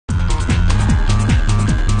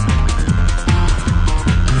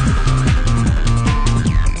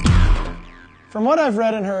From what I've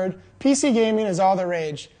read and heard, PC gaming is all the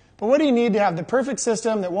rage. But what do you need to have the perfect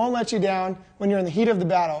system that won't let you down when you're in the heat of the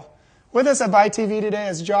battle? With us at BuyTV today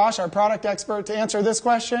is Josh, our product expert, to answer this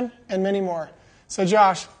question and many more. So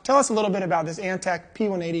Josh, tell us a little bit about this Antec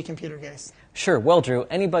P180 computer case. Sure. Well, Drew,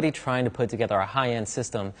 anybody trying to put together a high-end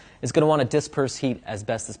system is going to want to disperse heat as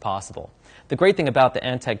best as possible. The great thing about the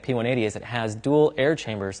Antec P180 is it has dual air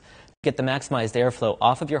chambers to get the maximized airflow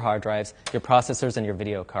off of your hard drives, your processors, and your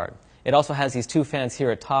video card. It also has these two fans here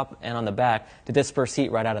at top and on the back to disperse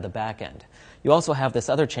heat right out of the back end. You also have this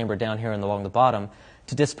other chamber down here and along the bottom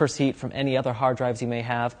to disperse heat from any other hard drives you may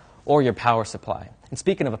have or your power supply. And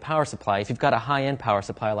speaking of a power supply, if you've got a high-end power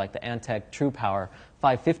supply like the Antec TruePower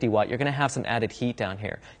 550 watt, you're going to have some added heat down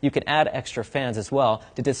here. You can add extra fans as well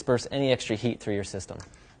to disperse any extra heat through your system.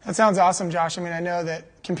 That sounds awesome, Josh. I mean, I know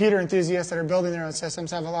that computer enthusiasts that are building their own systems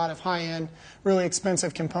have a lot of high-end, really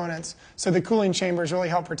expensive components. So the cooling chambers really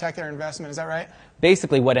help protect their investment. Is that right?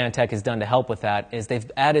 Basically, what Antec has done to help with that is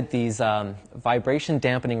they've added these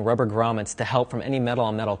vibration-dampening rubber grommets to help from any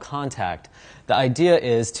metal-on-metal contact. The idea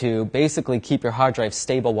is to basically keep your hard drive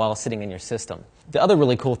stable while sitting in your system. The other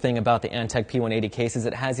really cool thing about the Antec P180 case is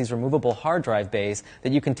it has these removable hard drive bays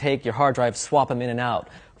that you can take your hard drive, swap them in and out.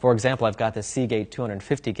 For example, I've got this Seagate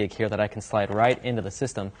 250 gig here that I can slide right into the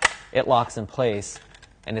system. It locks in place,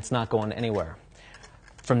 and it's not going anywhere.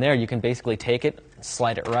 From there, you can basically take it,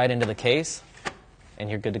 slide it right into the case, and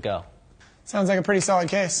you're good to go. Sounds like a pretty solid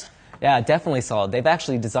case. Yeah, definitely solid. They've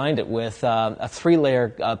actually designed it with a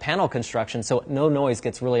three-layer panel construction so no noise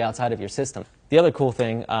gets really outside of your system. The other cool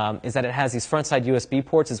thing is that it has these front-side USB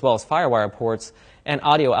ports as well as FireWire ports and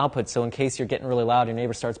audio output, so in case you're getting really loud, your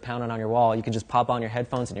neighbor starts pounding on your wall, you can just pop on your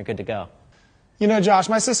headphones and you're good to go. You know, Josh,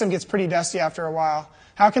 my system gets pretty dusty after a while.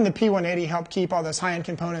 How can the P180 help keep all those high-end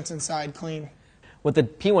components inside clean? With the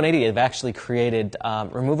P180, they've actually created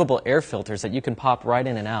removable air filters that you can pop right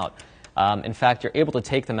in and out. In fact, you're able to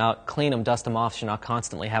take them out, clean them, dust them off, so you're not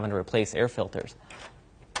constantly having to replace air filters.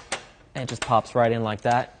 And it just pops right in like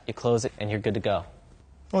that. You close it, and you're good to go.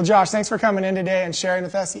 Well, Josh, thanks for coming in today and sharing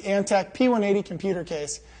with us the Antec P180 computer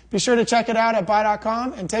case. Be sure to check it out at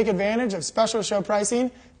buy.com and take advantage of special show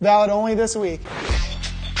pricing valid only this week.